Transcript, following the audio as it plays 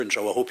And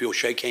so I hope you'll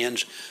shake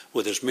hands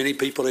with as many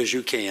people as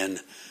you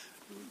can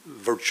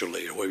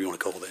virtually, or whatever you want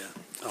to call that.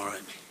 All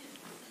right.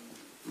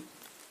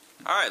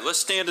 All right, let's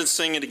stand and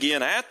sing it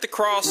again. At the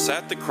cross,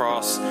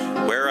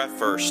 where I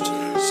first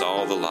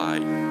saw the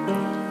light.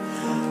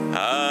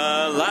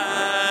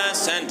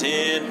 Alas, and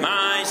did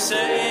my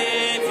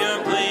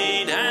Savior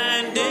bleed,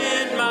 and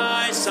did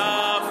my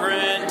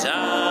sovereign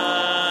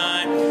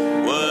die?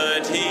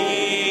 Would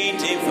he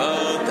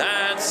devote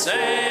that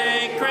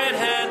sacred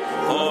head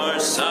for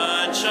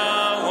such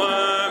a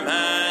worm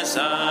as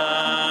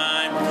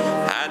I?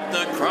 At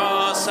the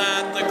cross,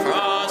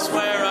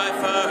 where I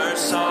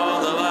first saw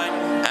the light,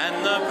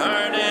 and the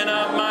burden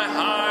of my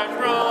heart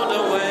rolled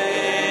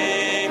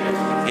away.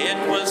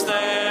 It was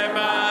there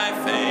by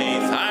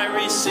faith I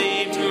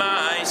received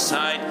my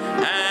sight,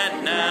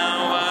 and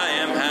now I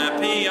am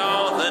happy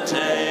all the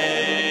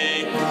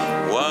day.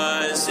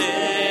 Was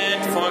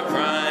it for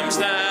crimes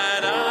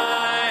that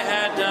I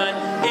had done?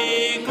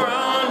 He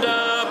groaned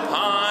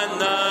upon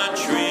the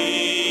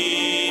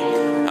tree.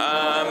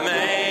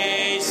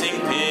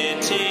 Amazing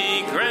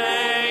pity,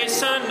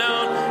 grace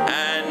unknown,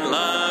 and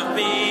love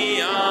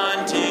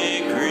beyond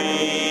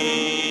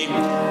degree.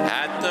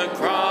 At the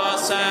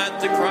cross,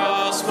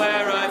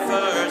 where I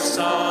first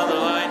saw the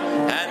light,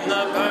 and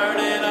the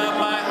burden of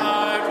my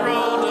heart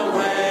rolled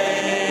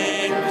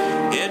away.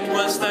 It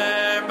was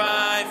there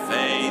by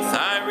faith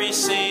I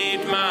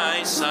received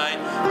my sight,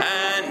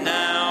 and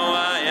now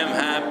I am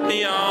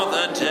happy all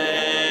the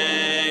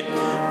day.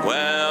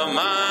 Well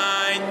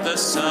might the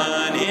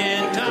sun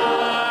in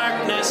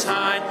darkness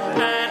hide,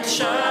 and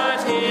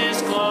shut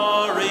his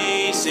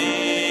glories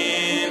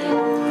in,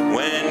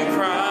 when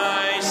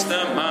Christ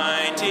the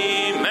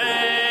mighty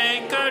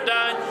Maker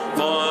died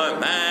for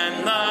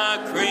man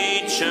the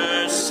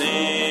creature's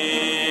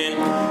sin.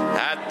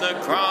 At the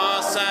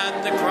cross,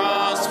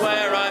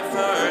 where I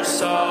first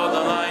saw the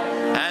light,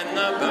 and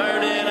the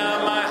burden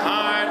of my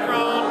heart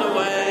rolled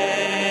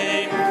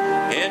away.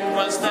 It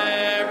was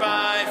there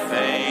by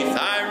faith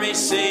I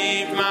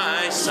received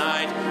my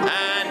sight,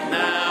 and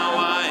now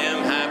I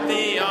am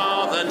happy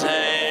all the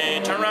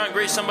day. Turn around and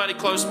greet somebody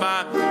close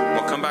by.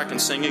 We'll come back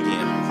and sing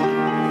again.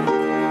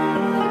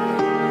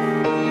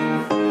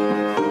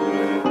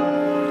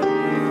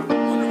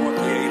 Wonder what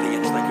the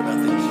aliens think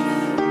about this.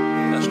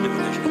 That's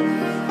definition.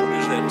 What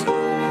is that?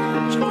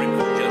 Supreme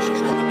Court Justice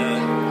coming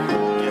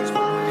down?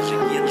 Ginsburg. Is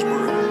it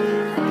Ginsburg?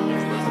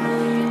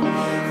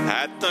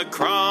 At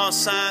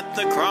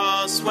the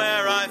cross,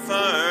 where I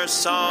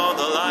first saw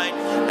the light,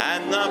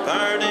 and the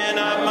burden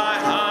of my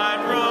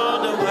heart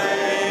rolled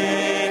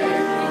away.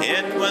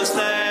 It was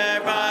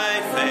there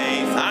by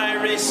faith I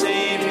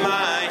received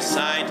my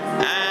sight,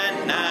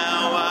 and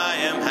now I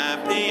am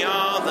happy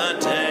all the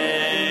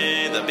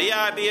day. The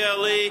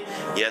Bible,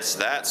 yes,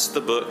 that's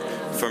the book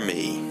for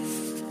me.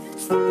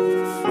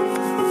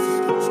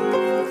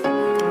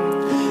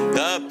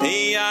 The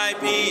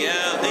Bible,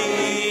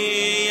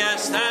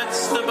 yes,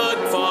 that's the book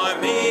for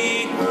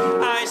me.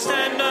 I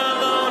stand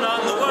alone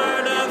on the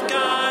Word of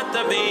God.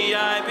 The Bible,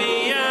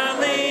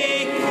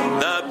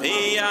 the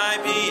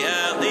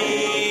Bible,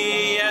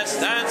 yes,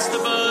 that's the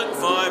book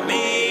for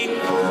me.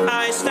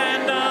 I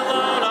stand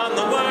alone on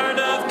the Word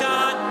of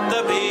God.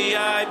 The Bible.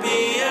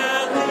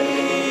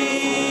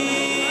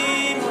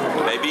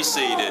 You may be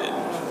seated.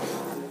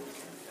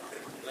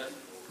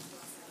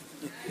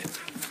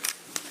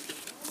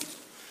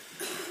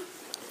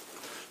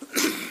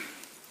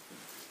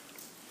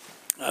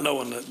 I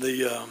know in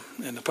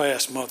the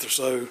past month or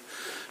so,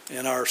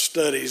 in our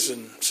studies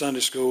in Sunday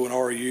school and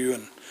RU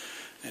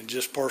and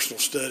just personal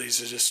studies,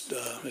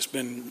 it's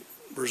been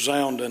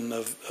resounding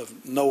of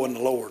knowing the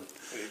Lord,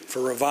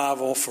 for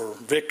revival, for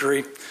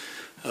victory.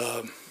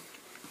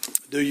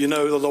 Do you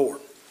know the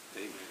Lord?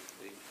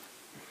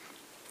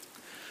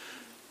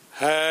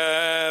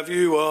 Have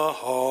you a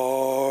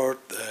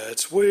heart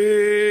that's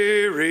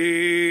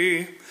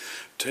weary,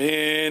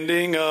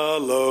 tending a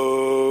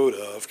load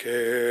of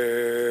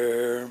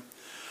care?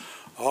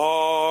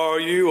 Are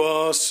you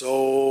a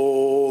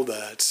soul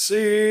that's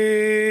seeking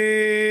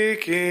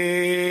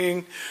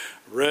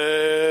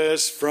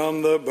rest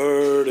from the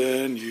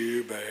burden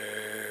you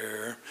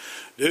bear?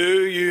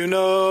 Do you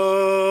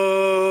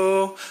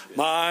know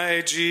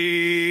my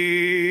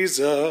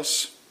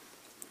Jesus?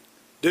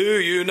 Do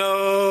you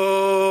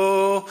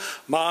know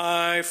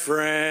my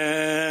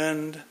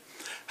friend?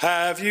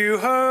 Have you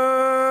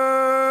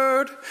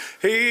heard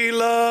he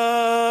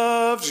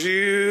loves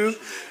you,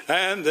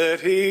 and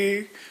that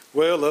he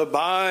will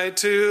abide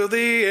till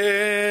the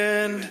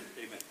end?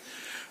 Amen.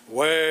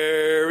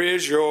 Where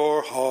is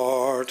your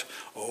heart,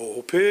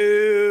 O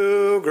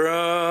pilgrim?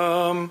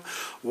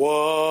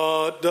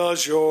 What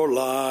does your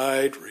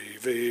light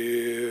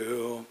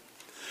reveal?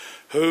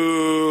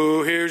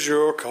 Who hears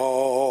your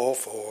call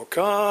for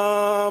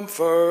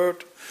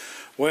comfort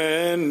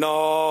when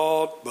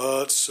naught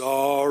but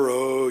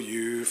sorrow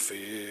you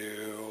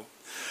feel?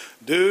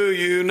 Do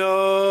you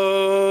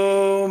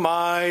know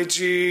my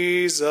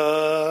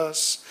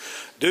Jesus?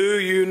 Do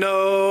you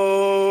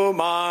know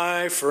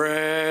my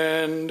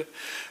friend?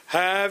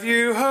 Have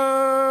you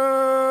heard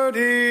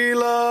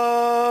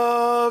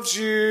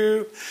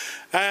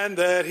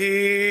that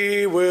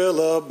he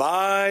will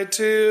abide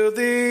to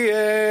the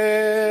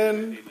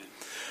end.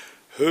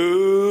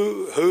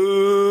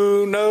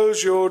 Who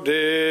knows your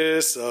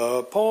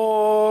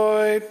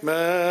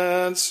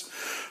disappointments?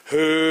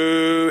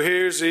 Who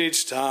hears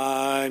each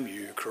time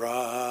you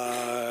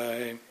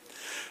cry?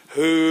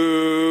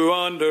 Who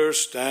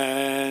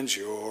understands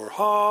your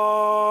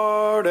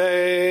heartaches?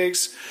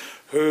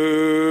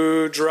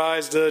 Who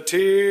dries the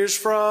tears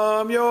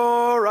from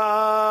your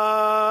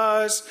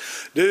eyes?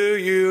 Do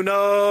you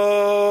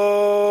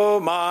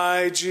know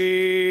my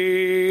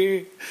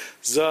Jesus?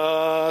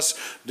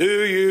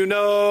 Do you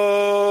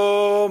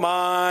know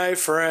my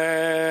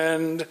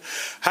friend?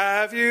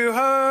 Have you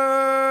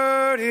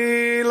heard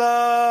he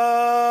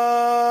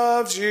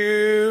loves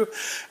you,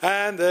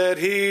 and that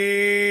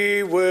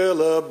he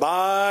will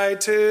abide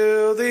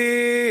till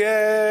the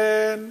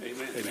end?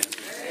 Amen. Amen.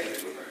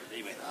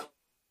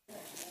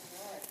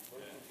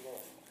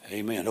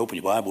 Amen. Open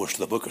your Bibles to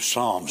the book of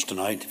Psalms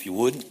tonight, if you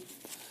would.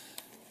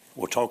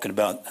 We're talking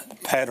about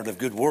pattern of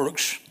good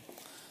works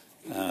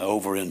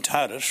over in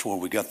Titus, where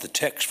we got the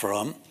text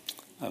from,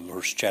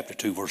 chapter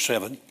 2, verse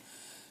 7.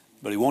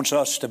 But he wants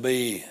us to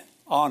be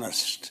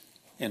honest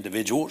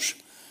individuals.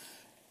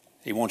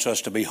 He wants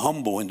us to be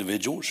humble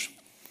individuals.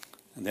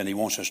 And then he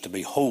wants us to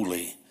be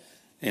holy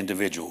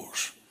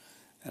individuals.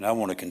 And I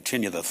want to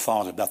continue the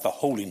thought about the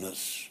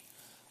holiness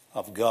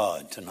of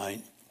God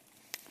tonight.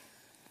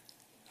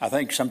 I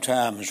think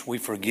sometimes we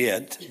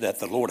forget that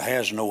the Lord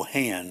has no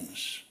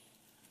hands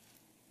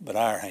but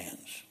our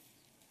hands.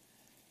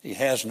 He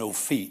has no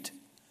feet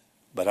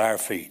but our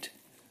feet.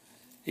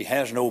 He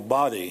has no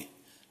body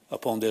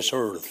upon this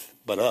earth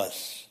but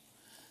us.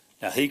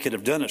 Now, he could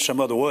have done it some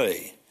other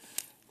way,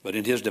 but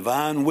in his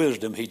divine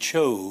wisdom, he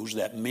chose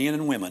that men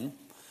and women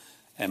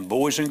and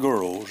boys and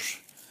girls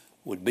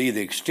would be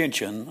the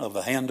extension of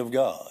the hand of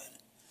God.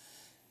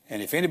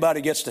 And if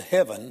anybody gets to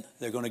heaven,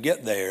 they're going to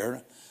get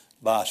there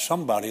by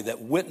somebody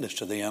that witnessed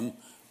to them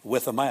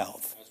with a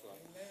mouth.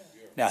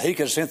 Now, he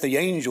could have sent the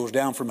angels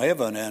down from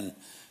heaven and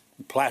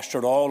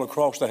plastered all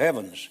across the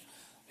heavens.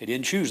 He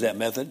didn't choose that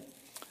method.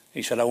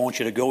 He said, I want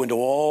you to go into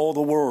all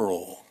the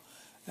world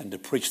and to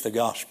preach the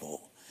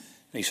gospel.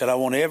 And he said, I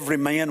want every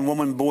man,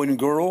 woman, boy, and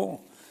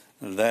girl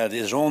that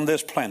is on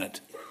this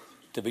planet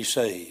to be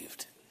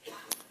saved.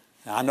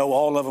 Now, I know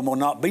all of them will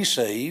not be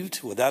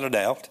saved, without a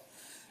doubt,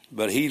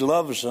 but he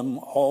loves them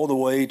all the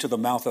way to the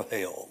mouth of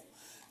hell.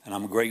 And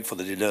I'm grateful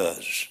that he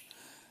does.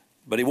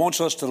 But he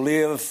wants us to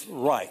live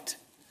right.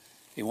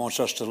 He wants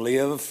us to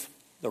live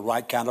the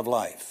right kind of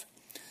life.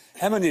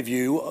 How many of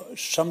you,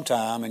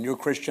 sometime in your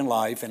Christian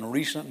life, in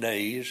recent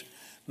days,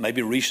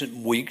 maybe recent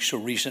weeks or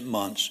recent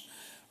months,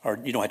 or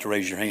you don't have to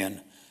raise your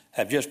hand,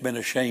 have just been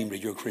ashamed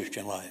of your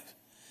Christian life?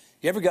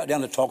 You ever got down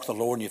to talk to the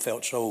Lord and you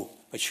felt so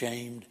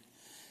ashamed?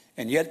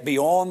 And yet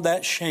beyond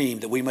that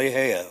shame that we may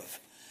have,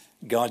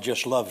 God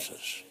just loves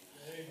us.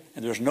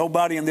 And there's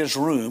nobody in this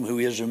room who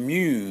is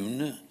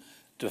immune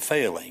to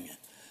failing.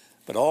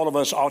 But all of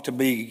us ought to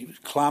be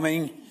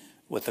climbing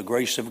with the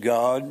grace of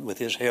God, with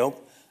his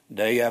help,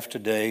 day after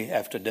day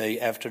after day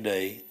after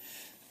day,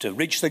 to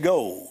reach the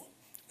goal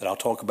that I'll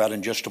talk about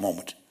in just a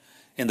moment.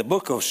 In the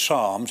book of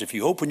Psalms, if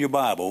you open your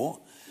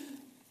Bible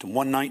to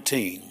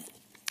 119,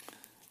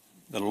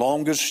 the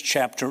longest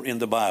chapter in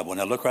the Bible.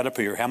 Now look right up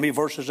here. How many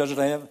verses does it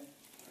have?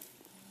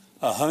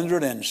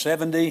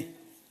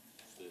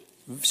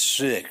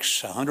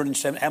 176.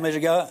 107. How many's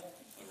it got?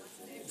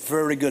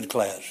 Very good,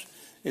 class.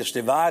 It's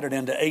divided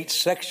into 8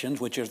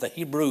 sections, which is the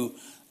Hebrew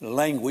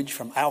language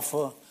from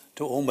Alpha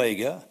to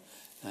Omega,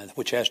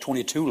 which has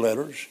 22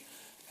 letters,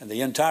 and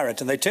the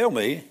entirety. And they tell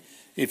me,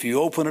 if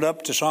you open it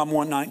up to Psalm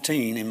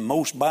 119, in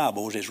most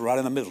Bibles, it's right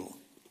in the middle.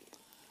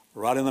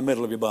 Right in the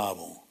middle of your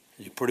Bible.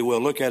 You pretty well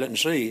look at it and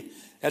see.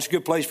 That's a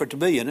good place for it to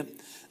be, isn't it?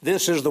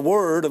 This is the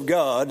Word of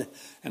God,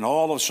 and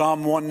all of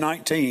Psalm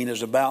 119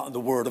 is about the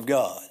Word of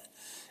God.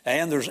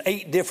 And there's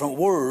 8 different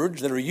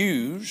words that are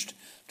used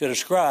to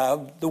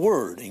describe the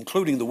Word,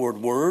 including the word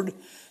word,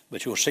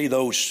 but you'll see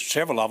those,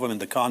 several of them, in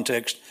the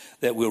context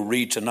that we'll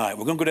read tonight.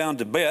 We're going to go down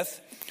to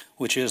Beth,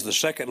 which is the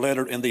second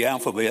letter in the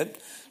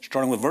alphabet,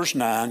 starting with verse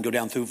 9, go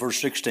down through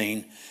verse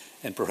 16,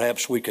 and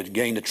perhaps we could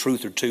gain a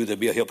truth or two that'd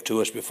be a help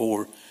to us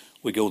before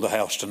we go to the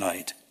house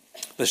tonight.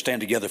 Let's stand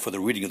together for the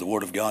reading of the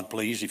Word of God,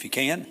 please, if you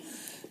can,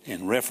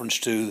 in reference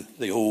to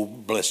the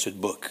old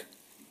blessed book.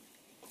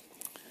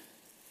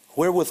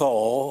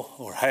 Wherewithal,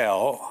 or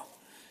how,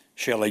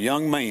 shall a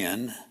young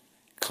man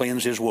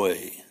cleanse his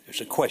way?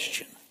 There's a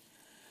question.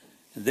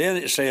 And then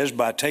it says,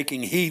 by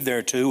taking heed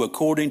thereto,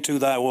 according to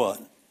thy what?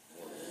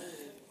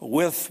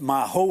 With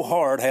my whole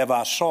heart have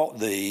I sought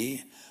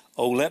thee.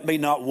 O let me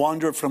not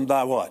wander from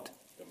thy what?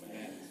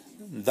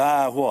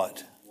 Thy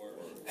what?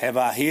 Have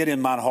I hid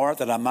in mine heart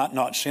that I might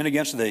not sin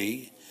against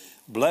thee?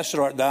 Blessed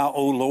art thou,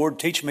 O Lord,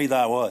 teach me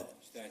thy what?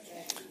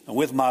 And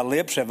with my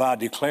lips have I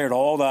declared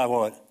all thy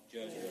what?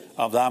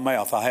 Of thy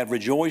mouth. I have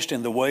rejoiced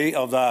in the way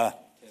of thy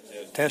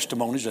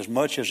testimonies as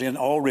much as in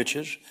all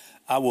riches.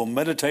 I will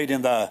meditate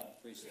in thy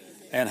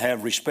and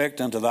have respect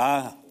unto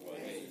thy.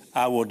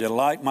 I will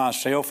delight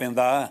myself in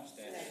thy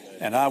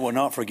and I will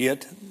not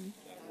forget. Isn't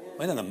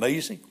that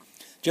amazing?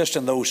 Just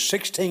in those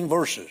 16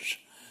 verses,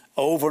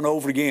 over and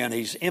over again,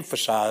 he's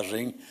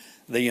emphasizing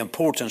the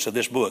importance of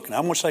this book. And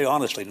I'm going to say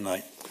honestly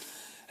tonight,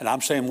 and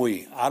I'm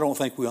saying I don't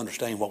think we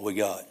understand what we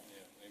got.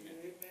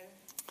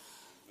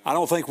 I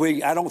don't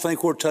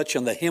think we're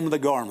touching the hem of the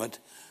garment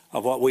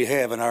of what we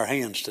have in our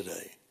hands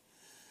today.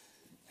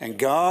 And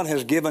God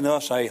has given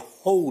us a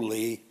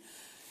holy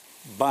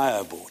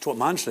Bible. That's what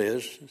mine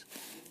says.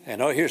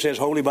 And here it says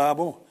Holy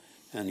Bible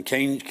and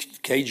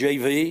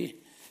KJV,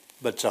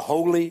 but it's a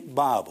holy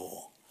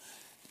Bible.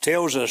 It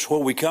tells us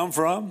where we come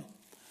from,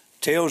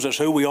 tells us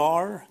who we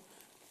are,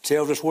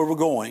 tells us where we're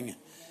going.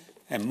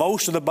 And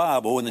most of the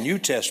Bible in the New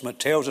Testament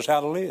tells us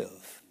how to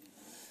live.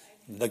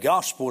 The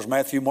Gospels,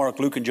 Matthew, Mark,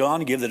 Luke, and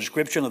John, give the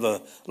description of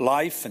the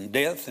life and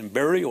death and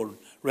burial and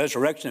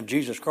resurrection of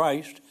Jesus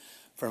Christ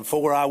from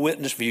 4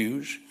 eyewitness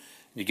views.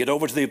 You get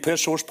over to the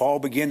epistles, Paul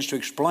begins to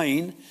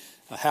explain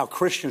how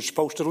Christians are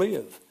supposed to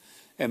live.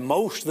 And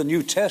most of the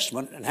New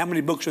Testament, and how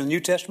many books are in the New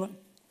Testament?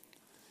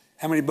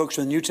 How many books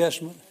are in the New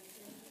Testament?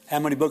 How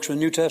many books are in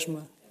the New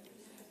Testament?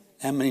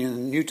 How many in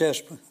the New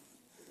Testament?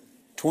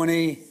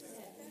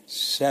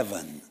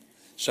 27.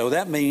 So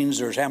that means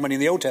there's how many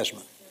in the Old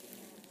Testament?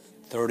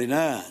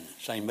 39.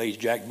 Same age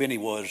Jack Benny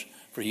was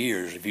for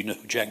years, if you know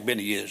who Jack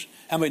Benny is.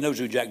 How many knows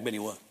who Jack Benny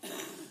was?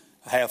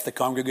 Half the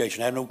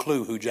congregation had no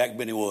clue who Jack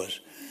Benny was.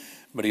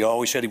 But he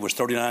always said he was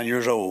 39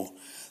 years old.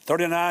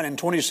 39 and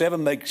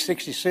 27 make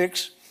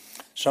 66.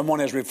 Someone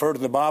has referred to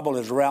the Bible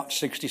as Route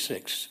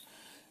 66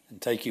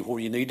 and take you where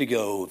you need to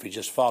go if you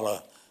just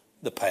follow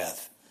the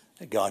path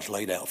that God's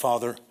laid out.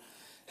 Father,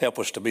 help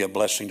us to be a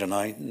blessing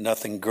tonight.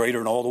 Nothing greater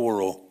in all the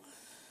world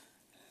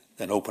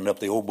than open up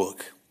the old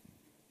book.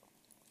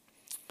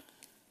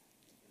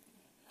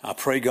 I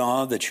pray,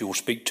 God, that you will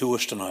speak to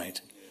us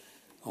tonight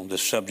on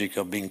this subject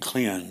of being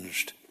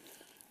cleansed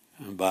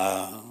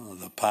by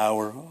the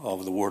power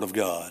of the Word of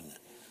God.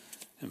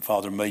 And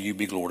Father, may you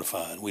be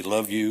glorified. We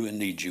love you and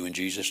need you in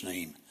Jesus'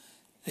 name.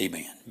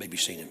 Amen. May be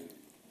seated.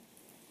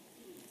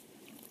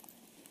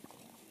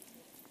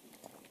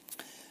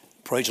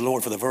 Praise the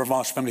Lord for the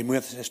Vervoss family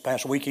with this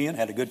past weekend.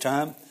 Had a good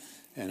time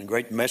and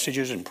great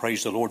messages, and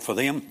praise the Lord for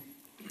them.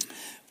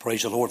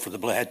 Praise the Lord for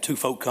I had 2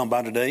 folk come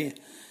by today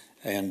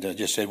and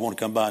just said, want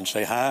to come by and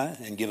say hi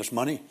and give us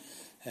money.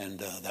 And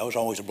that was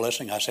always a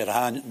blessing. I said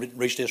hi and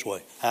reach this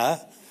way. Hi.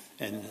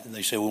 And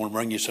they said, we want to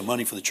bring you some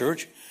money for the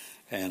church.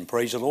 And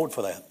praise the Lord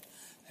for that.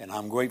 And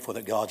I'm grateful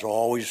that God's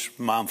always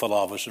mindful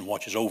of us and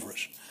watches over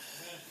us.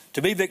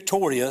 To be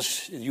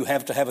victorious, you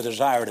have to have a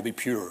desire to be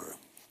pure.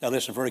 Now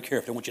listen very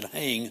carefully. I want you to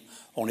hang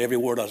on every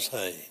word I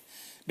say,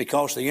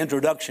 because the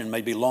introduction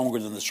may be longer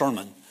than the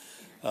sermon,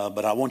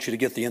 but I want you to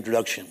get the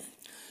introduction.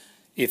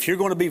 If you're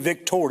going to be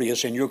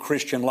victorious in your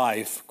Christian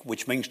life,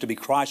 which means to be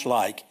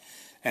Christ-like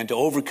and to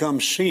overcome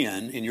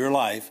sin in your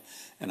life,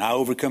 and I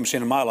overcome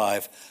sin in my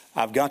life,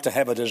 I've got to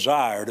have a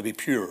desire to be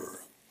pure.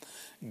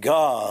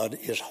 God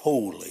is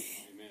holy.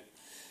 Amen.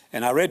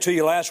 And I read to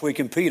you last week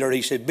in Peter,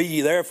 he said, be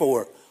ye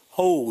therefore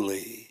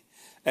holy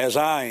as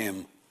I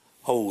am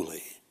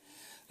holy.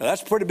 Now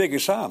that's a pretty big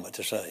assignment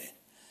to say.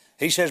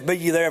 He says, be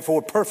ye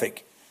therefore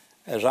perfect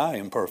as I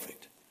am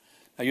perfect.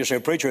 Now you say,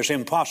 preacher, it's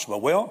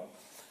impossible. Well,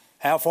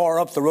 how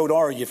far up the road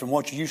are you from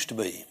what you used to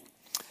be?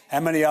 How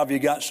many of you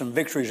got some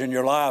victories in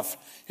your life,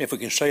 if we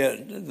can say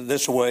it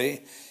this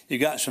way? You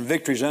got some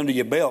victories under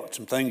your belt,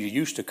 some things you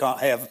used to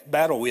have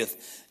battle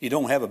with. You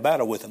don't have a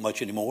battle with it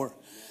much anymore.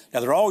 Now,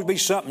 there'll always be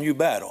something you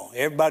battle.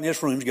 Everybody in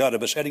this room's got a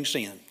besetting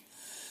sin.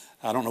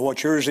 I don't know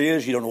what yours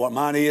is. You don't know what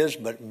mine is.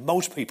 But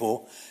most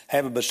people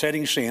have a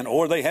besetting sin,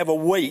 or they have a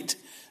weight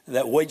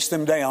that weights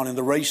them down in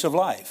the race of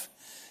life.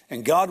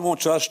 And God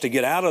wants us to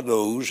get out of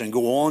those and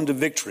go on to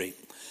victory.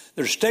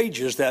 There's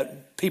stages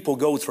that people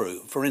go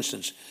through. For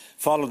instance,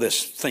 follow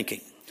this thinking.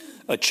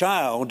 A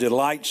child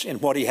delights in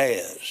what he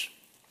has.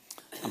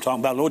 I'm talking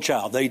about a little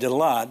child. They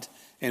delight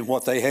in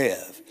what they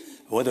have.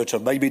 Whether it's a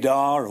baby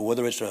doll or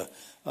whether it's a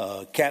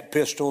cat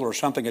pistol or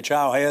something a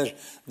child has,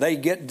 they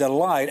get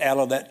delight out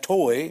of that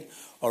toy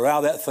or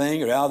out of that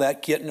thing or out of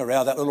that kitten or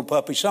out of that little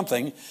puppy,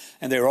 something.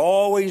 And they're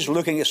always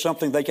looking at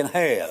something they can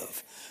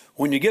have.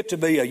 When you get to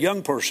be a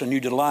young person, you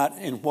delight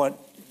in what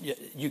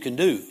you can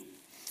do.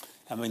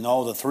 I mean,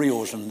 all the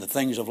thrills and the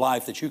things of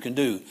life that you can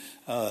do.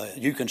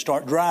 You can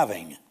start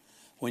driving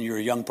when you're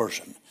a young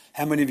person.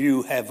 How many of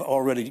you have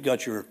already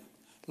got your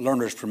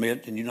learner's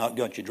permit and you not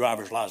got your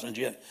driver's license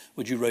yet?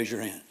 Would you raise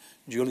your hand?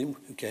 Julie?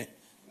 Okay.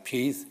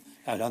 Keith?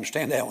 I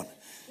understand that one.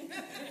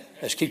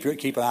 Let's keep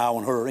an eye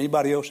on her.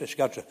 Anybody else that's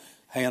got the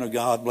hand of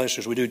God? Bless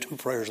us. We do 2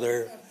 prayers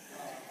there.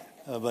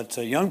 But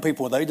young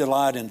people, they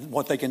delight in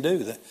what they can do.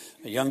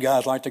 The young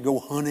guys like to go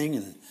hunting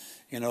and,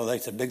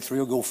 it's a big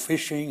thrill, go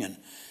fishing, and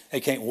they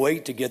can't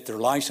wait to get their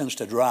license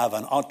to drive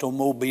an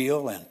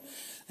automobile.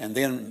 And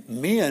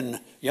then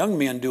young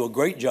men do a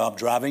great job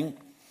driving,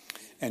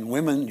 and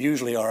women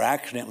usually are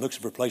accident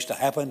looking for a place to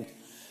happen.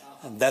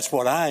 And that's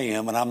what I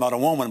am, and I'm not a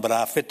woman, but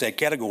I fit that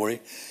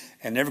category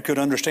and never could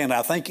understand.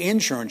 I think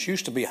insurance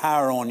used to be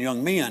higher on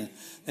young men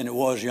than it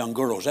was young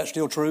girls. Is that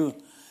still true?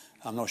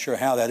 I'm not sure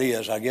how that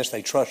is. I guess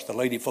they trust the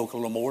lady folk a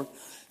little more.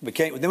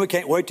 Then we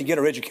can't wait to get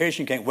our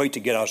education, can't wait to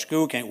get out of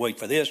school, can't wait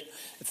for this.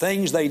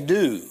 Things they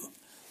do.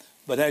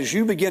 But as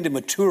you begin to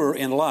mature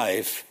in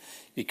life,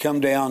 you come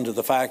down to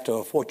the fact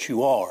of what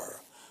you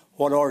are.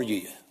 What are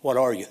you? What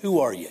are you? Who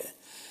are you?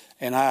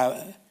 And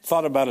I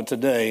thought about it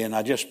today, and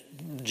I just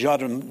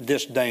jotted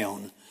this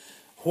down.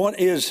 What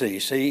is he?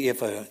 See,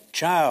 if a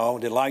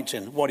child delights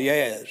in what he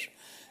has,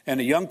 and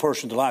a young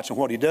person delights in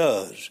what he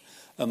does,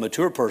 a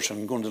mature person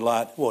is going to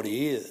delight what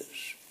he is.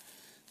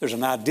 There's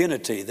an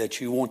identity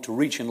that you want to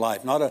reach in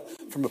life, not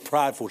from a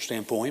prideful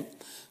standpoint,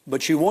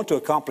 but you want to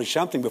accomplish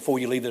something before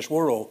you leave this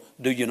world,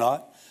 do you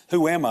not?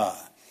 Who am I?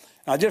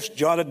 I just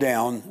jotted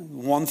down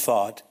one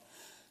thought.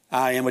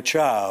 I am a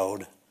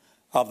child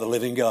of the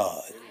living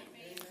God.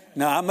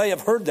 Now, I may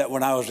have heard that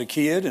when I was a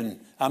kid, and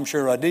I'm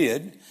sure I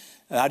did.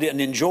 I didn't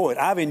enjoy it.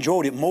 I've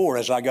enjoyed it more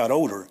as I got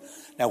older.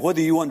 Now,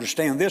 whether you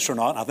understand this or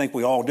not, I think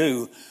we all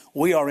do,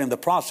 we are in the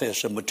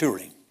process of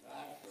maturing.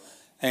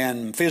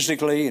 And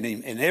physically and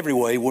in every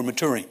way, we're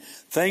maturing.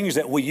 Things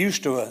that we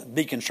used to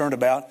be concerned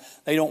about,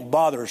 they don't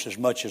bother us as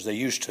much as they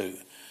used to.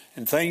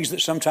 And things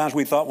that sometimes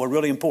we thought were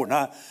really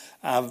important.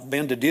 I've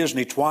been to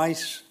Disney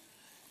twice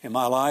in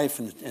my life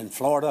in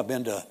Florida. I've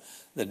been to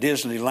the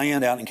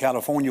Disneyland out in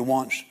California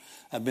once.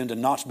 I've been to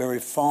Knott's Berry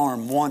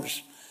Farm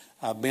once.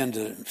 I've been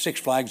to Six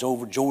Flags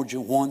over Georgia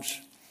once.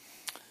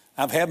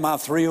 I've had my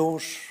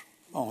thrills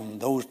on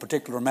those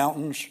particular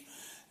mountains,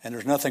 and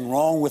there's nothing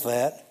wrong with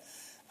that.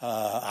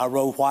 I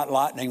rode White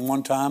Lightning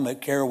one time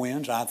at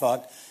Carowinds. I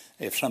thought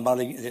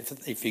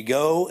if you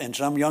go and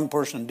some young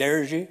person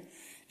dares you,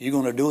 you're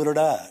going to do it or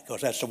die,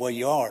 because that's the way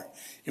you are.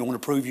 You want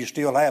to prove you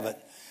still have it.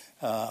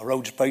 I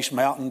rode Space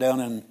Mountain down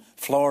in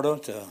Florida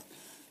to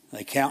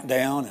the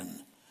countdown,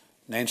 and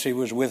Nancy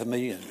was with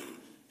me, and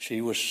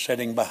she was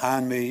sitting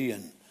behind me,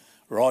 and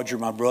Roger,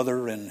 my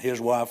brother, and his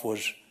wife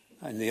was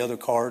in the other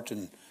cart,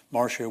 and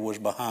Marcia was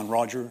behind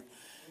Roger,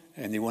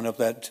 and they went up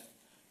that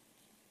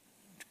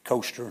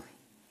coaster.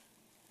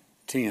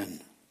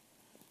 10,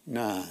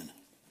 9,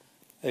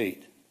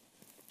 8,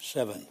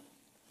 7,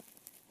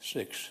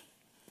 6.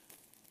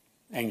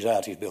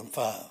 Anxiety's building.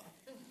 5,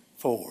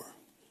 4,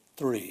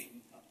 3,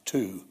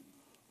 2,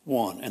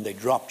 1. And they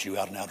dropped you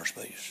out in outer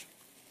space.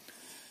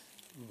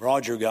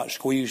 Roger got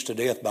squeezed to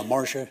death by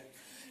Marcia.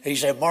 He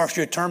said,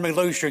 Marcia, turn me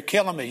loose. You're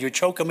killing me. You're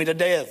choking me to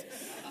death.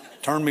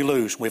 Turn me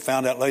loose. We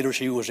found out later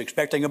she was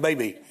expecting a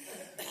baby.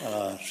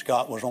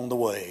 Scott was on the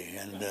way.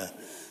 And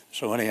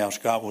so anyhow,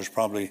 Scott was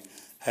probably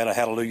had a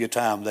hallelujah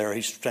time there.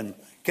 He's saying,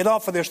 get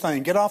off of this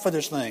thing. Get off of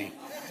this thing.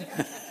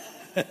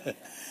 But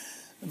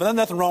there's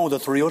nothing wrong with the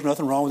thrills,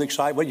 nothing wrong with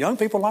excitement. Young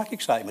people like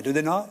excitement, do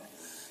they not?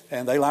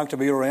 And they like to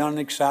be around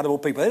excitable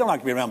people. They don't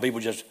like to be around people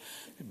just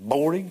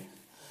boring.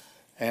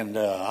 And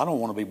I don't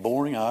want to be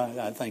boring.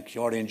 I think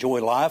you ought to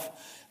enjoy life.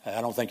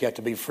 I don't think you have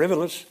to be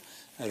frivolous.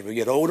 As we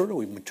get older,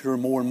 we mature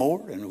more and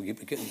more, and we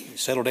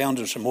settle down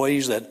to some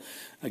ways that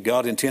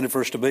God intended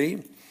for us to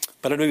be.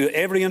 But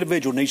every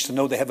individual needs to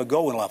know they have a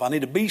goal in life. I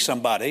need to be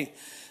somebody.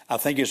 I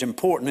think it's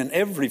important in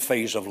every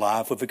phase of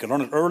life. If we can learn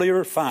it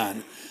earlier,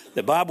 fine.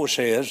 The Bible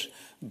says,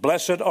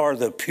 blessed are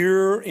the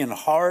pure in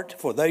heart,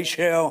 for they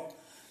shall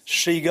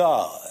see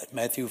God.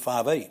 Matthew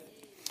 5:8.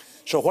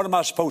 So what am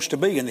I supposed to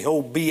be? And the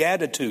whole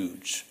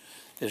Beatitudes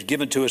is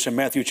given to us in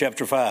Matthew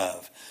chapter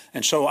 5.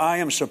 And so I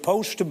am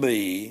supposed to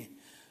be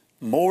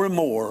more and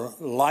more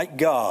like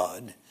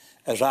God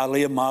as I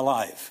live my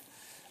life.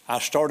 I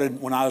started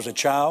when I was a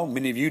child.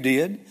 Many of you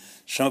did.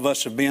 Some of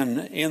us have been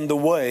in the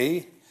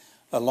way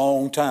a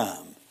long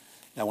time.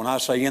 Now, when I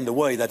say in the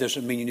way, that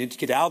doesn't mean you need to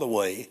get out of the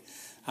way.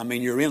 I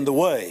mean, you're in the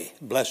way.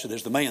 Blessed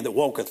is the man that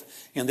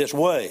walketh in this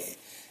way.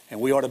 And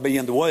we ought to be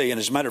in the way. And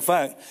as a matter of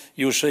fact,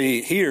 you'll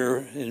see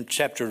here in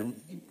chapter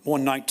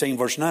 119,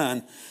 verse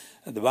 9,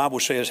 the Bible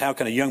says, how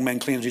can a young man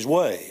cleanse his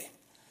way?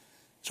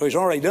 So he's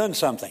already done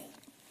something.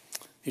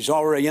 He's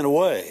already in a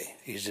way.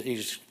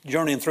 He's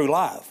journeying through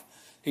life.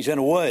 He's in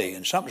a way,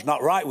 and something's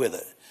not right with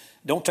it.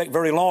 Don't take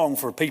very long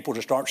for people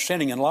to start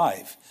sinning in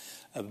life.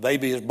 A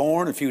baby is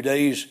born, a few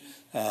days,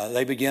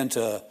 they begin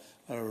to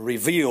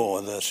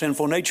reveal the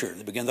sinful nature.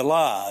 They begin to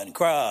lie and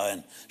cry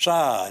and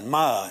sigh and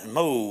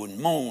mow and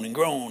moan and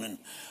groan and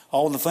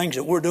all the things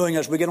that we're doing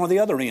as we get on the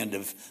other end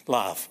of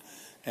life.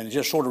 And it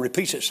just sort of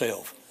repeats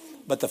itself.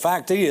 But the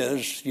fact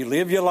is, you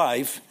live your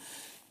life,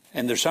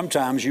 and there's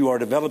sometimes you are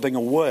developing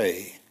a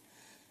way.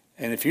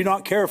 And if you're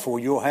not careful,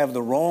 you'll have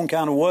the wrong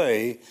kind of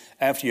way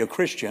after you're a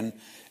Christian.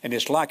 And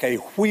it's like a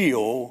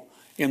wheel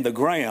in the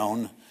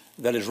ground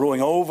that is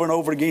rolling over and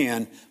over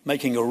again,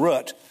 making a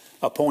rut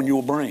upon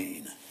your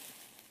brain.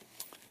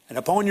 And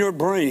upon your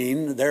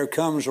brain, there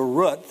comes a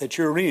rut that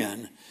you're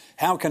in.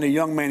 How can a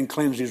young man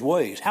cleanse his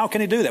ways? How can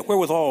he do that?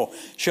 Wherewithal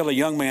shall a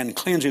young man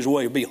cleanse his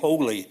way, be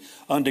holy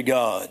unto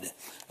God?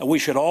 And we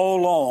should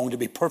all long to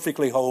be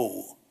perfectly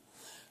whole.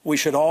 We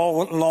should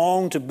all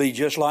long to be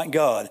just like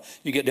God.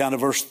 You get down to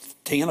verse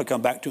 10, I'll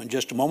come back to it in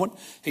just a moment.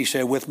 He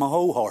said, with my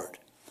whole heart.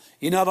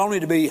 You're not only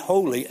to be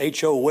holy,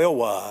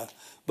 H-O-L-Y,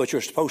 but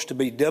you're supposed to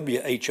be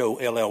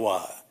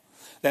W-H-O-L-L-Y.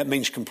 That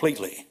means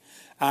completely.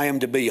 I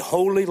am to be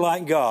holy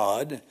like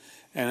God.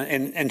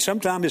 And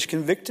sometimes it's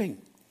convicting.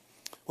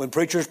 When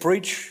preachers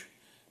preach,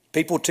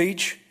 people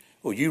teach,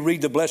 or you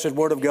read the blessed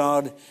Word of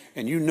God,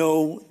 and you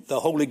know the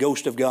Holy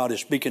Ghost of God is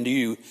speaking to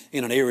you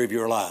in an area of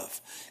your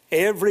life.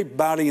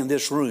 Everybody in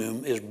this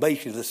room is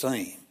basically the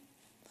same.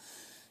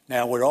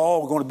 Now, we're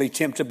all going to be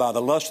tempted by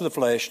the lust of the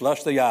flesh,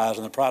 lust of the eyes,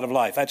 and the pride of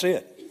life. That's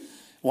it.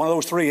 One of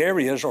those three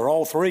areas, or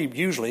all three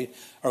usually,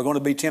 are going to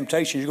be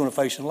temptations you're going to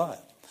face in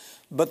life.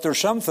 But there's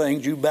some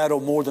things you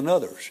battle more than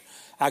others.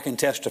 I can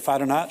testify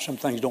tonight, some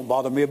things don't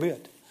bother me a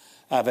bit.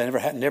 I've never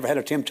had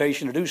a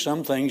temptation to do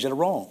some things that are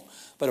wrong.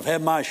 But I've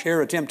had my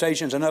share of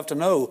temptations enough to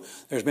know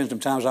there's been some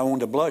times I wanted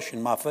to blush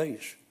in my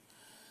face.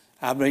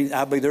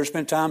 There's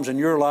been times in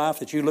your life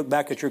that you look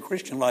back at your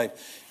Christian life,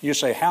 and you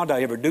say, how did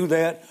I ever do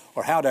that?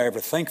 Or how did I ever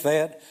think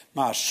that?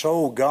 My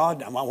soul,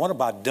 God, what have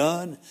I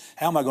done?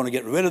 How am I going to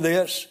get rid of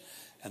this?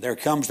 And there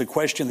comes the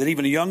question that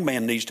even a young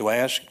man needs to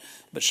ask,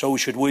 but so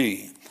should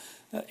we.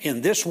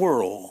 In this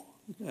world,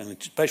 and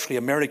especially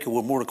America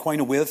we're more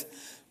acquainted with,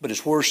 but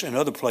it's worse in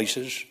other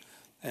places,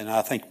 and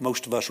I think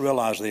most of us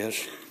realize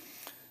this,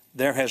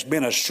 there has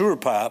been a sewer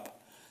pipe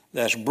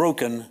that's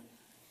broken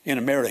in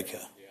America.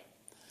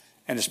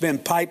 And it's been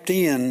piped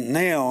in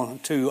now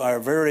to our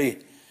very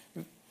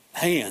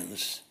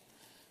hands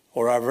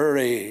or our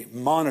very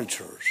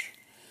monitors.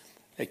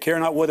 They care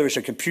not whether it's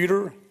a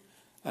computer,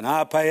 an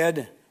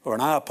iPad, or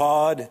an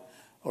iPod,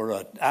 or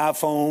an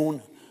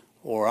iPhone,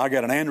 or I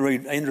got an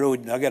Android,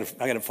 I got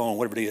a phone,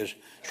 whatever it is,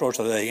 starts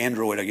with a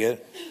Android, I guess.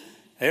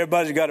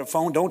 Everybody's got a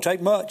phone. Don't take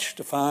much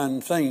to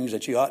find things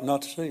that you ought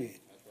not to see.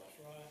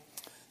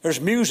 There's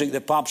music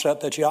that pops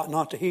up that you ought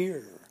not to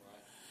hear.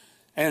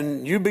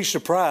 And you'd be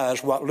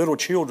surprised what little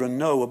children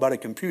know about a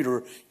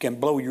computer can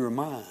blow your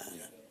mind.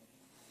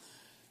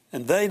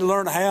 And they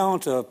learn how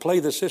to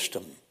play the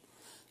system.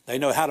 They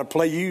know how to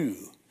play you.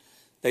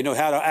 They know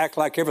how to act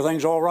like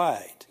everything's all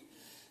right.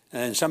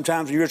 And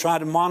sometimes you're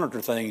trying to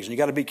monitor things, and you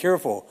got to be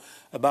careful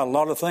about a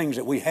lot of things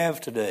that we have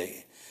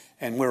today.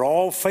 And we're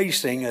all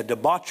facing a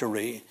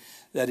debauchery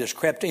that has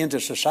crept into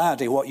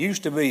society. What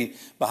used to be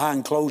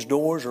behind closed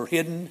doors or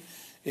hidden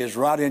is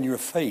right in your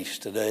face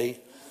today.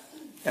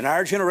 And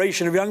our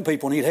generation of young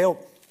people need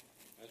help.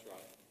 That's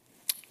right.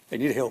 They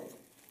need help.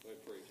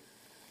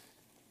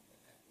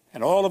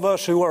 And all of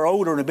us who are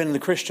older and have been in the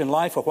Christian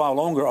life a while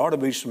longer ought to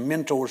be some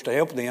mentors to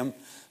help them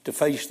to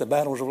face the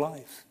battles of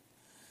life.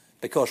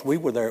 Because we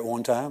were there at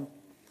one time.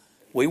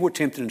 We were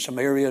tempted in some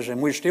areas,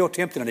 and we're still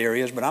tempted in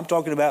areas, but I'm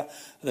talking about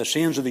the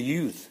sins of the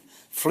youth.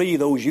 Flee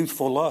those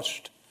youthful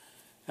lusts.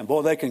 And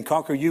boy, they can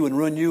conquer you and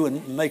ruin you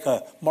and make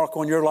a mark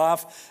on your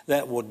life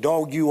that will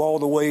dog you all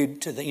the way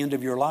to the end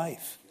of your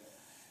life.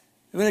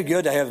 Isn't it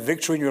good to have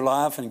victory in your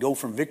life and go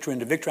from victory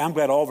into victory? I'm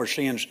glad all of our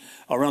sins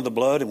are under the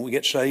blood and we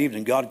get saved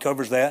and God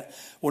covers that.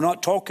 We're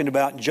not talking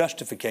about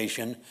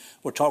justification.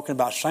 We're talking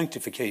about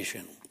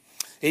sanctification.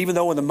 Even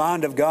though in the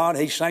mind of God,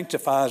 He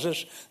sanctifies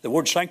us. The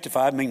word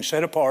sanctified means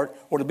set apart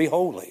or to be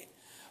holy.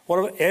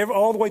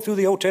 All the way through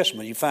the Old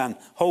Testament, you find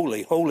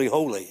holy, holy,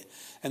 holy.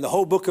 And the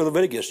whole book of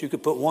Leviticus, you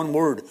could put one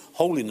word,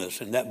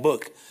 holiness, in that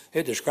book.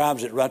 It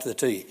describes it right to the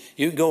T.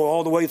 You can go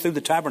all the way through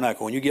the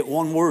tabernacle and you get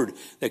one word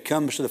that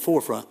comes to the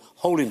forefront,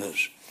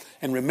 holiness.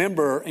 And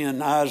remember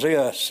in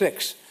Isaiah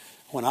 6,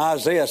 when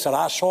Isaiah said,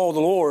 I saw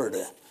the Lord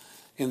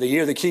in the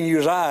year that King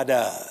Uzziah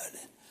died.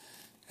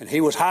 And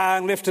He was high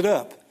and lifted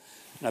up.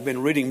 And I've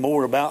been reading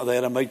more about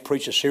that. I may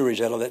preach a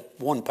series out of that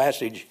one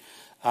passage,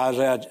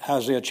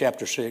 Isaiah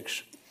chapter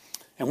 6.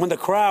 And when the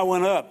cry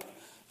went up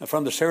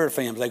from the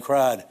seraphims, they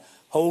cried,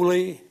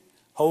 holy,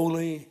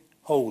 holy,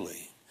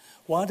 holy.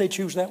 Why did they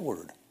choose that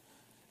word?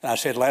 And I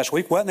said last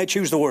week, why didn't they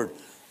choose the word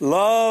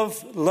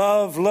love,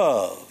 love,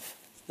 love?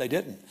 They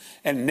didn't.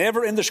 And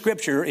never in the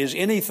Scripture is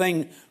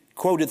anything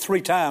quoted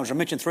 3 times or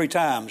mentioned 3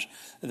 times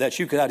that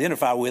you could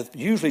identify with.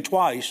 Usually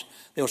twice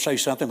they'll say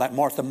something like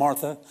Martha,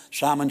 Martha,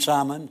 Simon,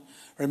 Simon.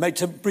 Or they may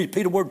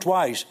repeat a word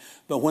twice.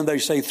 But when they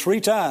say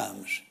 3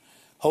 times,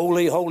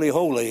 holy, holy,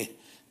 holy,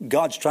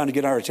 God's trying to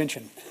get our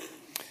attention.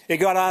 It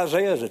got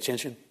Isaiah's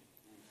attention.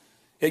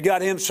 It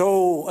got him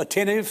so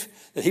attentive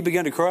that he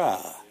began to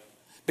cry,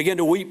 began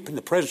to weep in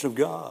the presence of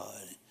God.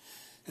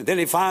 And then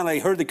he finally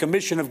heard the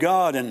commission of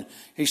God, and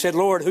he said,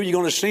 Lord, who are you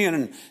going to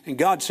send? And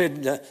God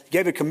said,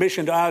 gave a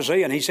commission to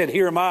Isaiah, and he said,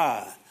 here am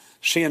I,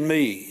 send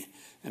me.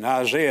 And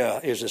Isaiah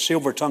is a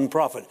silver-tongued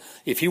prophet.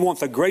 If you want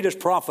the greatest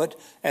prophet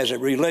as it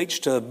relates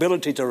to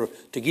ability to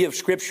give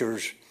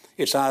scriptures,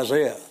 it's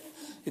Isaiah.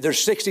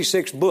 There's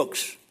 66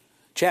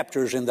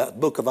 chapters in the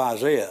book of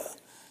Isaiah.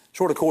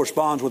 Sort of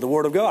corresponds with the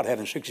Word of God,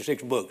 having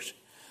 66 books.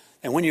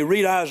 And when you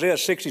read Isaiah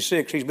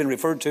 66, he's been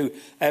referred to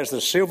as the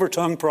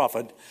silver-tongued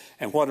prophet,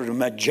 and what a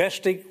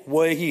majestic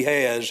way he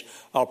has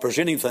of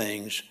presenting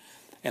things.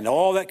 And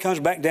all that comes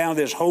back down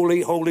to this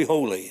holy, holy,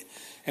 holy.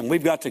 And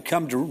we've got to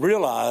come to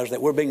realize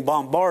that we're being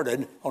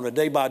bombarded on a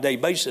day-by-day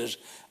basis.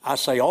 I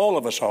say all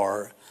of us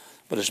are,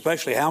 but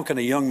especially how can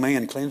a young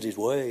man cleanse his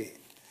way?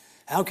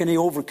 How can he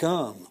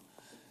overcome?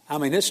 I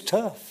mean, it's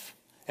tough.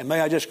 And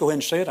may I just go ahead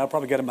and say it? I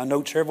probably got it in my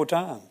notes several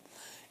times.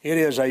 It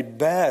is a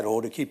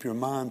battle to keep your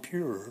mind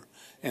pure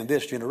in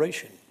this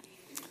generation.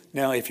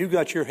 Now, if you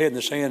got your head in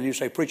the sand and you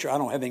say, preacher, I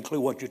don't have any clue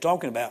what you're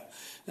talking about,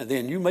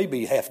 then you may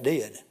be half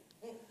dead.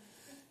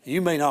 You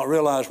may not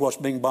realize what's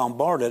being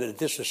bombarded at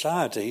this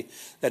society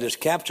that is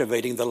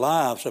captivating the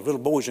lives of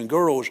little boys and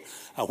girls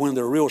when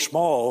they're real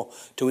small,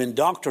 to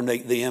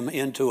indoctrinate them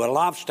into a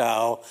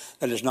lifestyle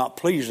that is not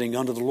pleasing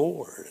unto the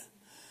Lord.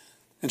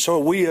 And so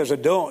we as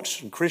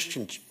adults and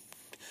Christian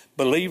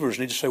believers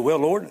need to say, well,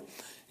 Lord,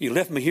 you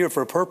left me here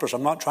for a purpose.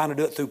 I'm not trying to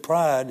do it through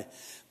pride,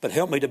 but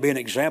help me to be an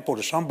example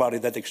to somebody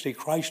that they see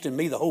Christ in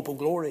me, the hope of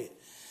glory.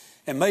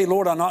 And may,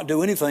 Lord, I not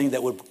do anything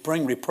that would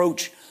bring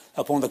reproach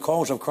upon the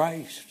cause of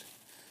Christ.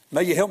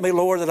 May you help me,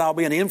 Lord, that I'll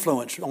be an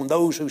influence on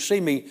those who see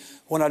me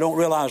when I don't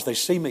realize they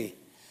see me.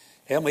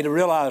 Help me to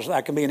realize I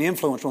can be an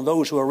influence on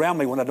those who are around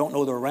me when I don't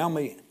know they're around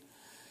me.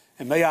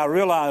 And may I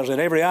realize that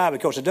every eye,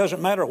 because it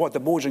doesn't matter what the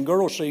boys and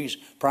girls sees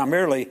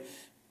primarily,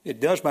 it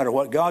does matter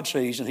what God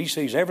sees, and He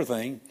sees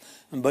everything.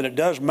 But it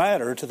does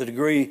matter to the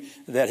degree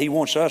that He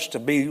wants us to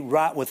be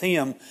right with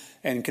Him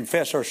and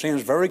confess our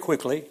sins very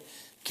quickly,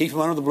 keep them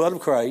under the blood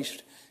of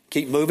Christ,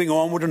 keep moving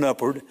onward and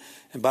upward,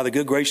 and by the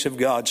good grace of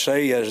God,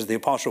 say, as the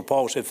Apostle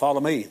Paul said, follow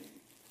me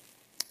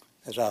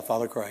as I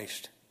follow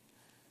Christ.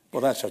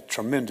 Well, that's a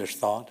tremendous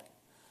thought.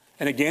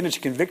 And again, it's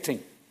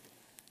convicting.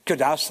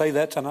 Could I say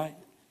that tonight?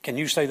 Can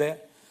you say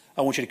that?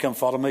 I want you to come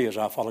follow me as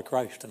I follow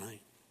Christ tonight.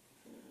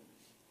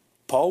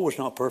 Paul was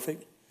not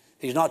perfect.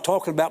 He's not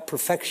talking about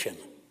perfection.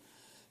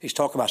 He's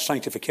talking about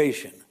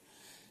sanctification.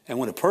 And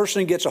when a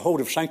person gets a hold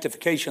of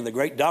sanctification, the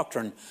great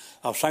doctrine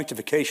of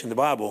sanctification, the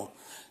Bible,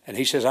 and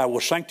he says, I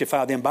will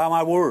sanctify them by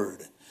my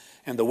word.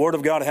 And the Word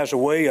of God has a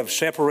way of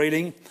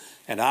separating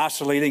and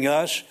isolating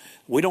us.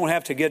 We don't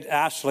have to get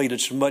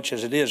isolated so much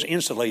as it is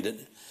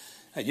insulated.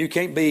 You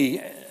can't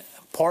be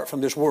apart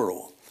from this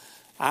world.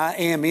 I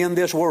am in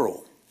this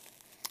world,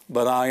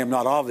 but I am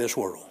not of this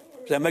world.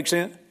 Does that make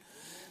sense?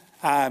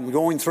 I'm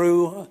going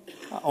through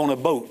on a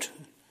boat,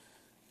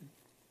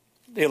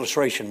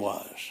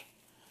 illustration-wise.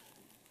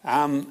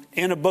 I'm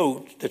in a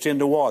boat that's in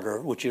the water,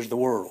 which is the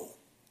world.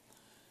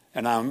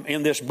 And I'm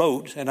in this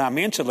boat, and I'm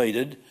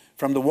insulated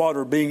from the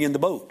water being in the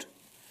boat.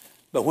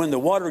 But when the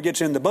water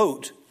gets in the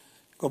boat,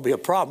 it's going to be a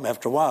problem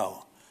after a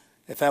while.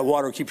 If that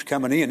water keeps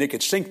coming in, it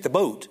could sink the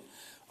boat,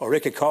 or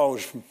it could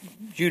cause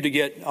you to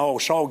get all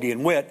soggy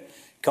and wet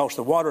because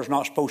the water's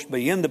not supposed to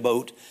be in the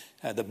boat.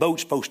 The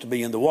boat's supposed to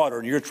be in the water,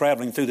 and you're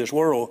traveling through this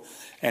world,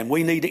 and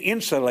we need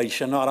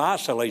insulation, not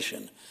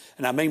isolation.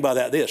 And I mean by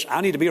that this: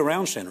 I need to be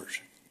around sinners.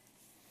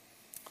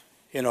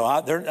 You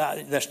know,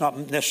 that's not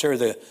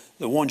necessarily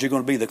the ones you're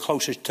going to be the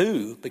closest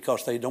to,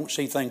 because they don't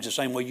see things the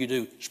same way you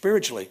do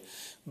spiritually.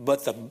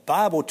 But the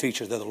Bible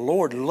teaches that the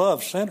Lord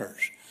loves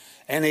sinners.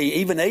 And He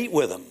even ate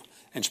with them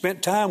and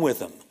spent time with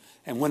them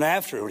and went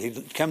after it.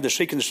 He come to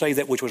seek and to save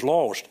that which was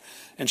lost.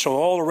 And so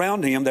all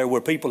around Him there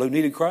were people who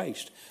needed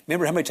Christ.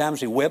 Remember how many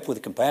times He wept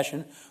with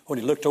compassion when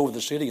He looked over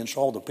the city and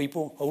saw the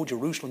people? Oh,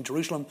 Jerusalem,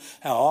 Jerusalem,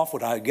 how oft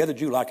would I have gathered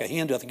you like a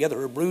hen doth gather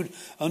her brood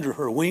under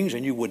her wings,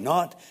 and you would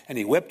not. And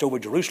He wept over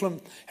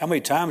Jerusalem. How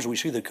many times we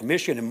see the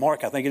commission in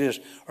Mark, I think it is,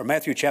 or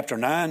Matthew chapter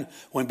 9,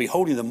 when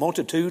beholding the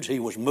multitudes, He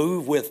was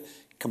moved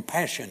with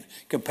compassion.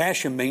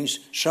 Compassion means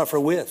suffer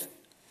with.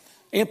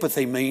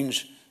 Empathy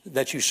means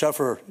that you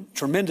suffer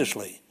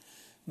tremendously.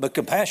 But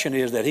compassion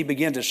is that He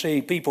began to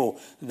see people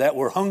that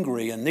were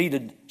hungry and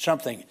needed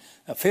something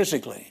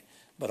physically.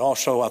 But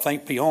also, I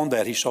think beyond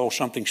that, He saw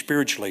something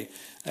spiritually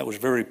that was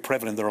very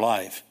prevalent in their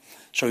life.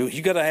 So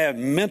you got to have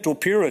mental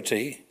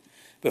purity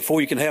before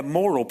you can have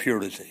moral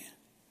purity.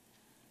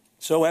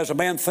 So as a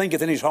man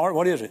thinketh in his heart,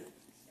 what is it?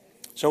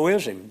 So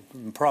is he.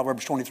 In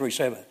Proverbs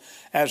 23:7.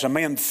 As a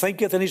man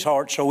thinketh in his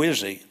heart, so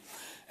is he.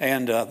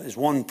 And as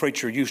one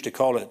preacher used to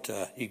call it,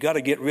 you got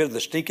to get rid of the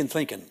stinking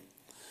thinking.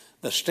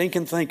 The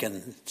stinking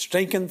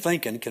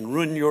thinking can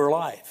ruin your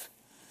life.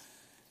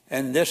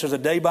 And this is a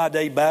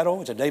day-by-day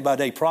battle. It's a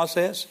day-by-day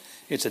process.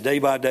 It's a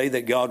day-by-day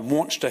that God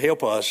wants to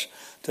help us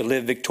to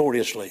live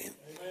victoriously.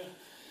 Amen.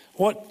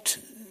 What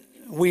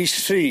we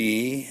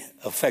see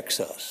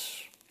affects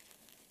us.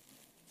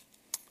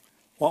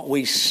 What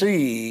we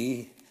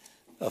see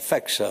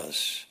affects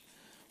us.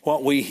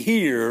 What we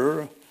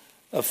hear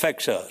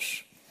affects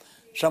us.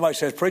 Somebody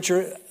says,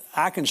 preacher,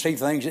 I can see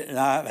things, and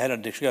I've had a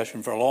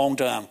discussion for a long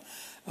time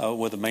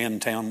with a man in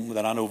town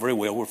that I know very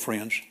well. We're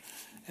friends,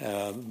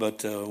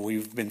 but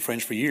we've been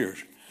friends for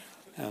years.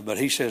 But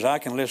he says, I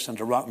can listen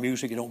to rock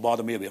music. It don't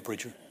bother me a bit,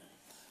 preacher.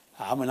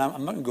 I mean,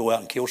 I'm not going to go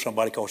out and kill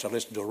somebody because I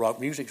listen to a rock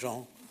music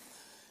song.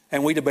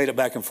 And we debated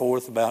back and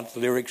forth about the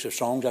lyrics of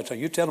songs. I tell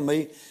you, telling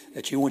me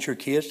that you want your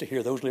kids to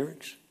hear those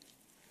lyrics?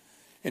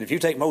 And if you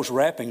take most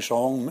rapping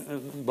songs,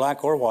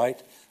 black or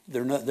white,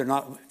 they're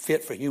not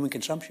fit for human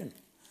consumption.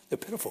 They're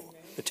pitiful.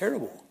 They're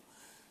terrible.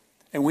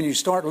 And when you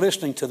start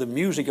listening to the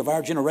music of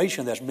our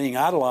generation that's being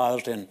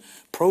idolized and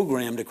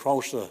programmed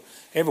across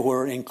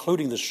everywhere,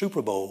 including the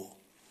Super Bowl,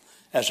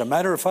 as a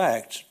matter of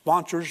fact,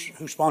 sponsors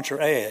who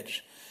sponsor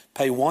ads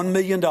pay $1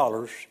 million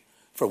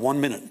for 1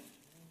 minute.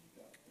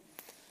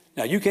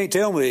 Now, you can't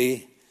tell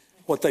me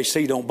what they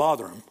see don't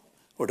bother them,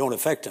 or don't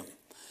affect them.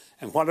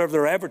 And whatever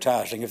they're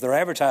advertising, if they're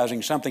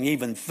advertising something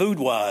even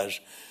food-wise,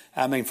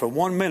 I mean, for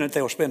 1 minute,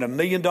 they'll spend $1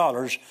 million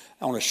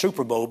on a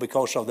Super Bowl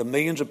because of the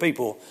millions of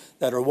people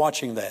that are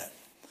watching that.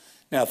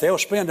 Now, if they'll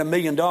spend $1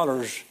 million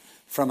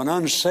from an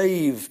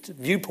unsaved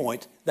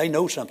viewpoint, they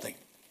know something.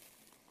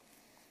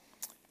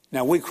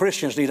 Now, we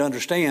Christians need to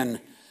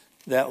understand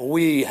that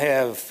we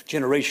have a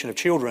generation of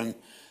children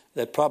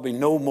that probably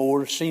know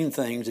more, seen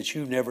things that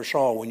you never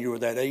saw when you were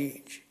that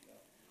age.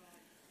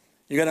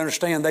 You got to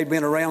understand they've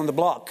been around the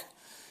block,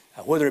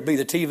 whether it be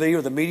the TV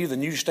or the media, the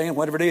newsstand,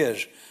 whatever it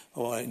is.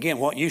 Well, again,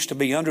 what used to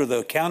be under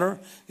the counter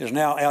is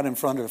now out in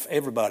front of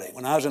everybody.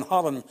 When I was in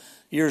Holland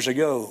years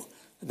ago,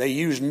 they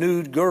used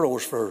nude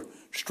girls for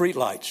street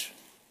lights.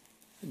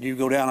 You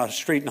go down a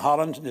street in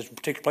Holland, this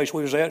particular place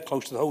we was at,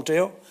 close to the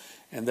hotel,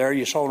 and there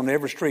you saw on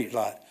every street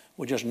light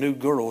with just nude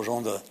girls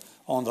on the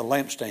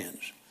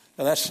lampstands.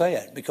 Now that's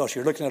sad because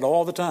you're looking at it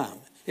all the time.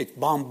 It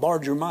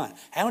bombards your mind.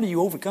 How do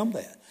you overcome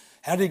that?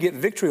 How do you get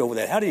victory over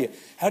that?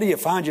 How do you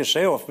find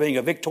yourself being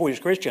a victorious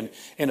Christian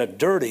in a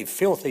dirty,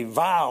 filthy,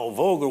 vile,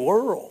 vulgar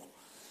world?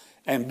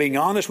 And being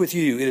honest with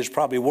you, it is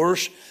probably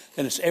worse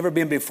than it's ever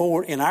been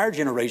before in our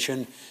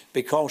generation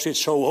because it's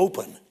so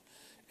open.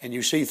 And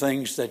you see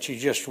things that you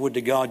just would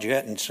to God you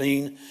hadn't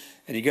seen.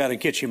 And you got to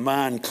get your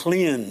mind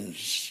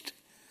cleansed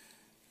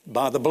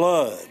by the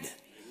blood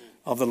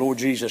of the Lord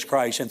Jesus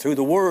Christ. And through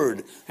the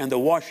Word and the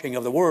washing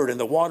of the Word and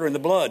the water and the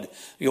blood,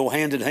 you go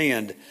hand in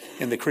hand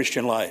in the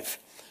Christian life.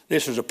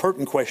 This is a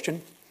pertinent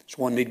question. It's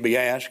one that needs to be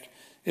asked.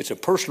 It's a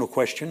personal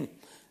question.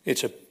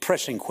 It's a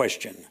pressing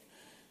question.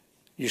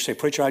 You say,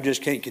 preacher, I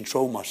just can't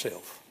control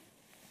myself.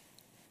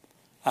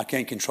 I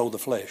can't control the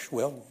flesh.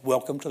 Well,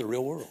 welcome to the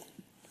real world.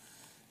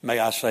 May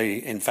I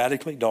say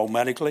emphatically,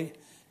 dogmatically,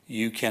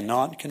 you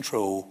cannot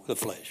control the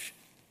flesh.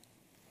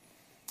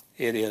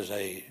 It is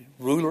a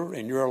ruler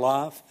in your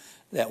life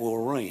that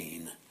will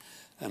reign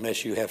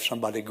unless you have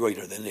somebody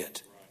greater than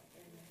it.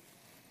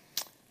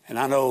 And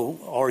I know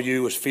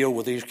RU is filled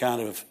with these kind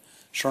of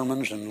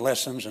sermons and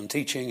lessons and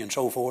teaching and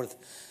so forth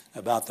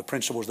about the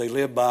principles they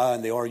live by,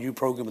 and the RU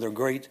program, they're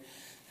great,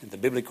 and the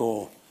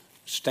biblical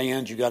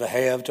stands you got to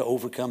have to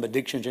overcome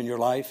addictions in your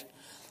life.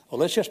 Well,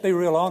 let's just be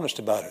real honest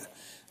about it.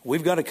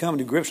 We've got to come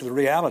to grips with the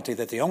reality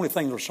that the only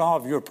thing that will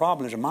solve your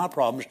problems and my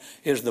problems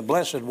is the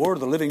blessed Word of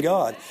the living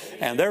God.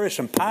 And there is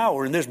some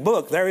power in this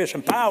book. There is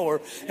some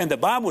power, and the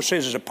Bible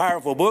says it's a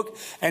powerful book,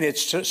 and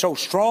it's so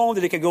strong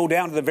that it can go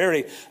down to the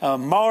very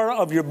marrow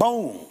of your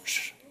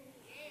bones.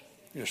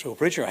 You're so,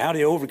 preacher, how do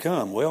you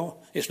overcome? Well,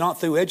 it's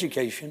not through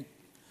education.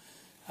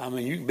 I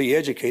mean, you can be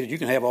educated. You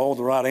can have all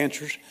the right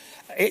answers.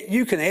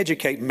 You can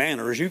educate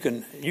manners. You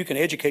can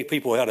educate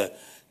people how to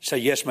say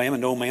yes, ma'am,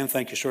 and no, ma'am,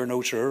 thank you, sir,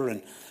 no, sir,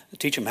 and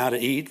teach them how to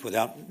eat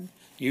without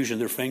using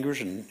their fingers,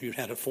 and you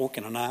had a fork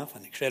and a knife,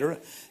 and etc.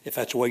 If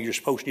that's the way you're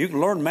supposed to. You can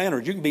learn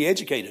manners. You can be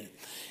educated.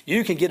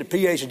 You can get a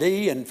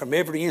PhD and from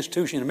every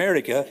institution in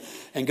America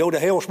and go to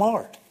hell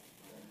smart.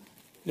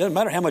 It doesn't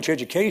matter how much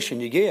education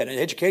you get.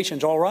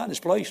 Education's all right in this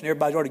place, and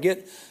everybody ought to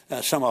get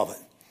some of it.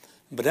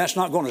 But that's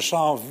not going to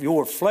solve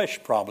your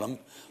flesh problem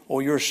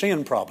or your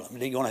sin problem.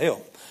 It ain't going to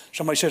help.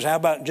 Somebody says, how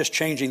about just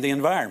changing the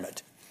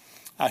environment?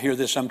 I hear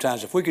this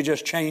sometimes. If we could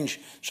just change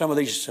some of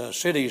these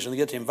cities and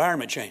get the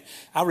environment changed.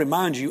 I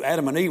remind you,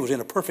 Adam and Eve was in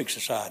a perfect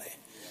society.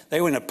 They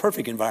were in a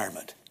perfect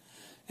environment.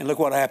 And look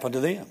what happened to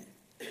them.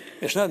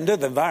 It's nothing to do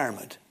with the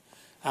environment.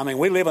 I mean,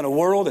 we live in a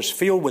world that's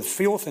filled with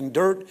filth and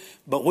dirt,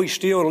 but we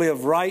still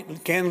live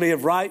right, can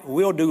live right,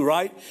 will do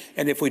right.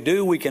 And if we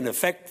do, we can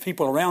affect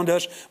people around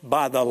us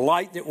by the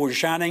light that we're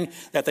shining,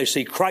 that they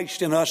see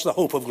Christ in us, the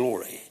hope of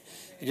glory.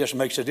 It just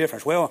makes a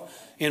difference. Well,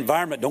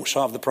 environment don't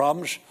solve the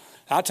problems.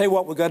 I'll tell you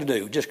what we've got to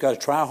do. Just got to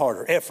try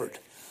harder. Effort.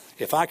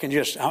 If I can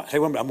just, I'll tell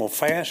you what, I'm going to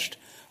fast.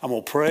 I'm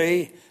going to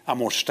pray. I'm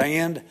going to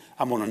stand.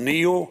 I'm going to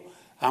kneel.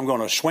 I'm going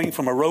to swing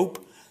from a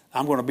rope.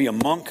 I'm going to be a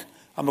monk.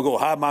 I'm going to go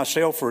hide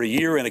myself for a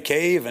year in a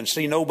cave and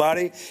see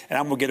nobody. And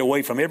I'm going to get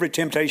away from every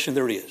temptation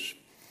there is.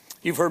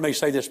 You've heard me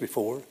say this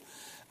before.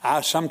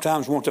 I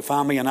sometimes want to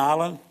find me an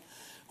island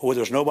where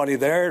there's nobody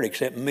there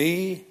except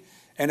me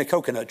and a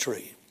coconut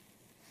tree.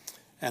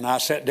 And I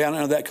sat down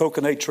under that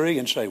coconut tree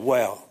and say,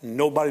 wow,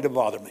 nobody to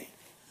bother me.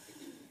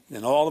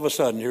 Then all of a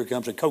sudden, here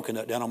comes a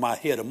coconut down on my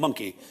head, a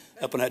monkey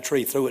up in that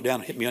tree, threw it down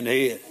and hit me on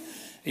the head.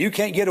 You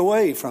can't get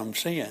away from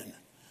sin.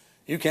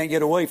 You can't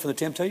get away from the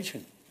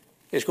temptation.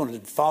 It's going to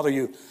follow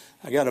you.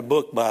 I got a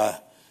book by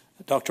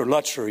Dr.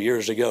 Lutzer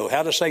years ago,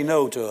 How to Say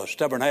No to a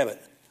Stubborn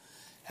Habit.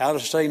 How to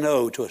Say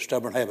No to a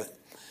Stubborn Habit.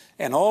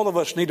 And all of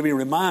us need to be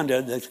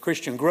reminded that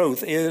Christian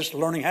growth is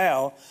learning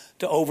how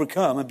to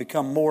overcome and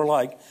become more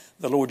like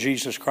the Lord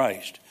Jesus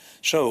Christ.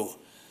 So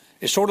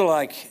it's sort of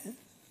like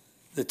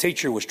the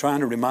teacher was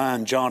trying to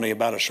remind Johnny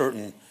about a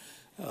certain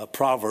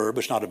proverb.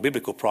 It's not a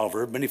biblical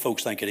proverb. Many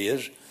folks think it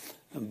is.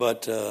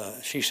 But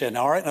she said,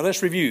 all right, now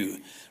let's review.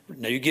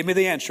 Now you give me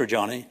the answer,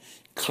 Johnny.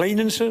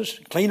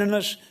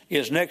 Cleanliness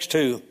is next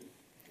to...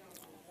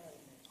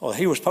 Well,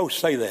 he was supposed to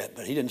say that,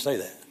 but he didn't say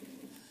that.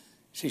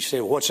 She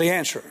said, well, what's the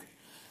answer?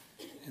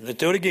 And let's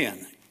do it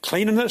again.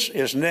 Cleanliness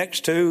is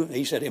next to,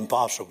 he said,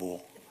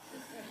 impossible.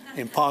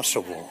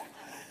 Impossible.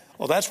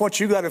 Well, that's what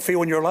you got to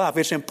feel in your life.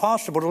 It's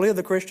impossible to live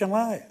the Christian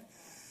life.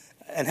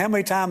 And how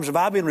many times have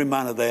I been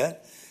reminded of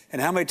that?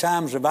 And how many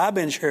times have I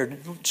been shared,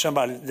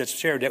 somebody that's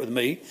shared that with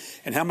me?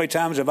 And how many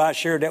times have I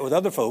shared that with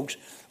other folks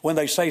when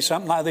they say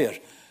something like this?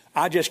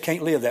 I just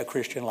can't live that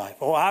Christian life.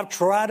 Oh, I've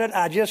tried it.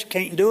 I just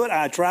can't do it.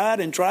 I tried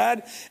and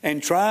tried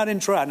and tried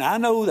and tried. Now, I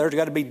know there's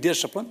got to be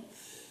discipline,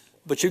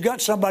 but you've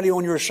got somebody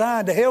on your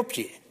side to help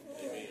you.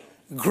 Amen.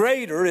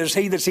 Greater is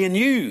he that's in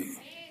you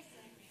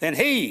than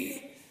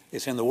he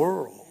that's in the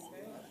world.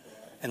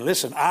 And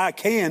listen, I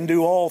can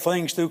do all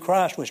things through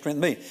Christ which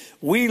strengthens me.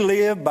 We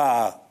live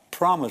by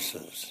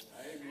promises,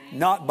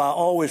 not by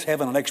always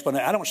having an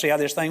explanation. I don't see how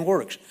this thing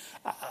works.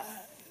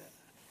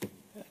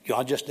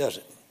 God just does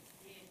it.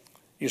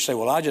 You say,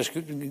 well,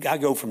 I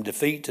go from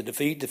defeat to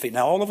defeat to defeat.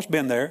 Now, all of us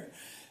been there.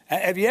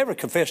 Have you ever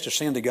confessed a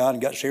sin to God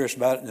and got serious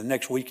about it, and the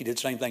next week you did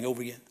the same thing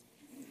over again?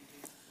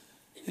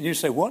 And you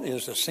say, what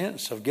is the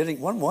sense of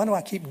why do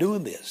I keep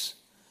doing this?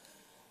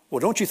 Well,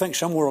 don't you think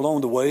somewhere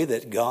along the way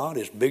that God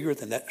is bigger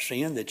than that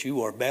sin that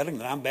you are battling,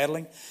 that I'm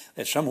battling,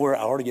 that somewhere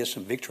I ought to get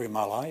some victory in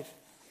my life?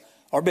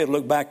 Or better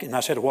look back, and I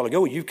said a while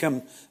ago, you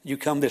come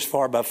this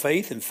far by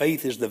faith, and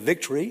faith is the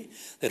victory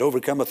that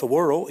overcometh the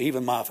world,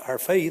 even our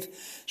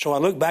faith. So I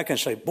look back and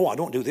say, boy, I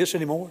don't do this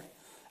anymore.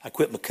 I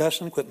quit my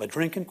cussing, quit my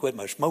drinking, quit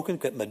my smoking,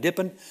 quit my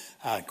dipping.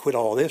 I quit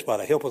all this by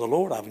the help of the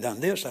Lord. I've done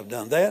this, I've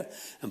done that.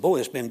 And boy,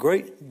 it's been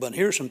great. But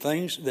here's some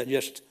things that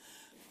just,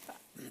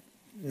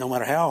 no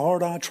matter how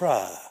hard I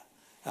try,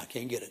 I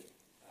can't get it.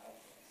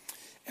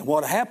 And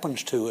what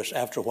happens to us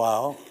after a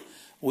while,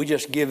 we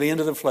just give in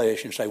to the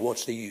flesh and say,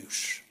 what's the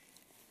use?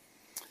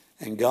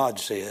 And God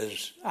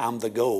says, I'm the goal.